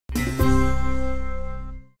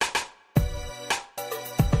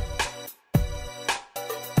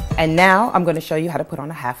And now I'm going to show you how to put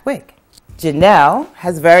on a half wig. Janelle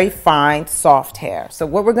has very fine, soft hair. So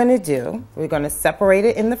what we're going to do, we're going to separate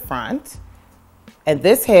it in the front. And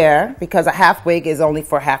this hair, because a half wig is only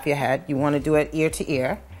for half your head, you want to do it ear to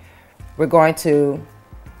ear. We're going to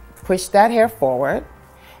push that hair forward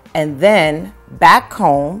and then back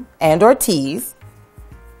comb and or tease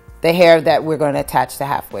the hair that we're going to attach the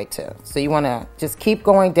half wig to. So you want to just keep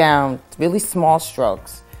going down really small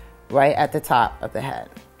strokes right at the top of the head.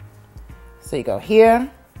 So you go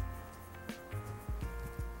here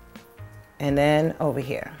and then over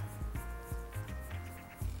here.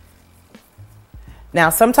 Now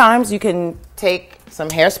sometimes you can take some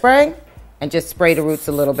hairspray and just spray the roots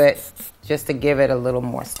a little bit just to give it a little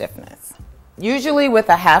more stiffness. Usually with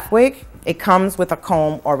a half wig, it comes with a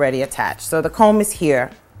comb already attached. So the comb is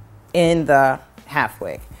here in the half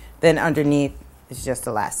wig. Then underneath is just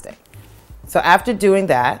elastic. So after doing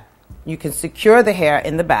that, you can secure the hair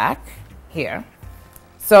in the back here.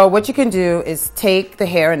 So what you can do is take the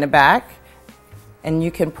hair in the back and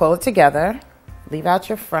you can pull it together, leave out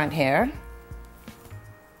your front hair.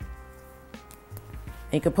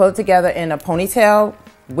 You can pull it together in a ponytail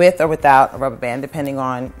with or without a rubber band, depending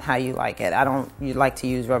on how you like it. I don't like to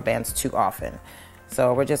use rubber bands too often.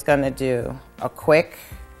 So we're just gonna do a quick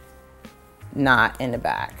knot in the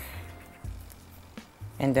back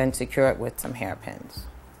and then secure it with some hairpins.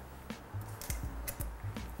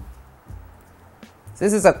 So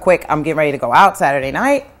this is a quick, I'm getting ready to go out Saturday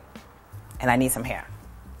night and I need some hair.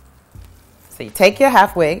 So you take your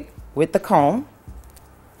half wig with the comb,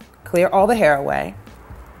 clear all the hair away,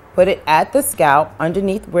 put it at the scalp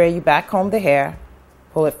underneath where you back comb the hair,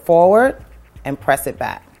 pull it forward and press it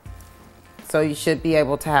back. So you should be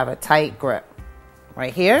able to have a tight grip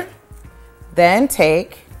right here. Then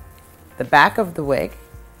take the back of the wig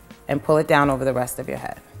and pull it down over the rest of your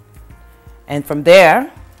head. And from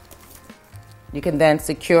there, you can then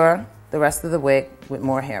secure the rest of the wig with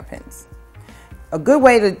more hairpins. A good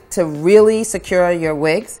way to really secure your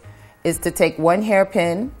wigs is to take one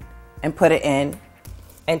hairpin and put it in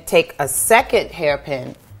and take a second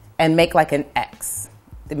hairpin and make like an X.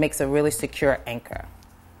 It makes a really secure anchor.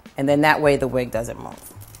 And then that way the wig doesn't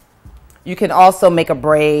move. You can also make a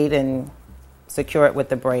braid and secure it with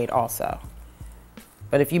the braid also.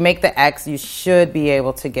 But if you make the X, you should be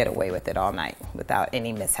able to get away with it all night without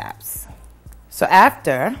any mishaps. So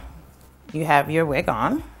after you have your wig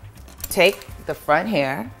on, take the front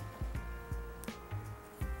hair,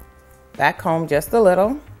 back comb just a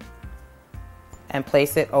little, and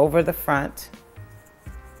place it over the front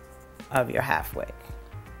of your half wig.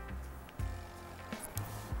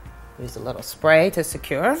 Use a little spray to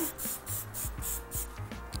secure.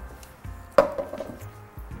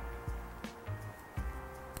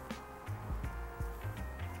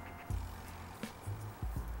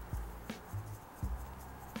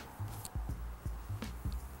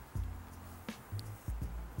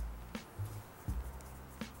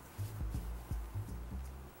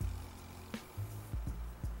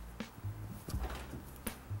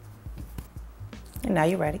 And now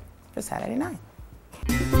you're ready for Saturday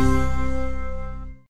night.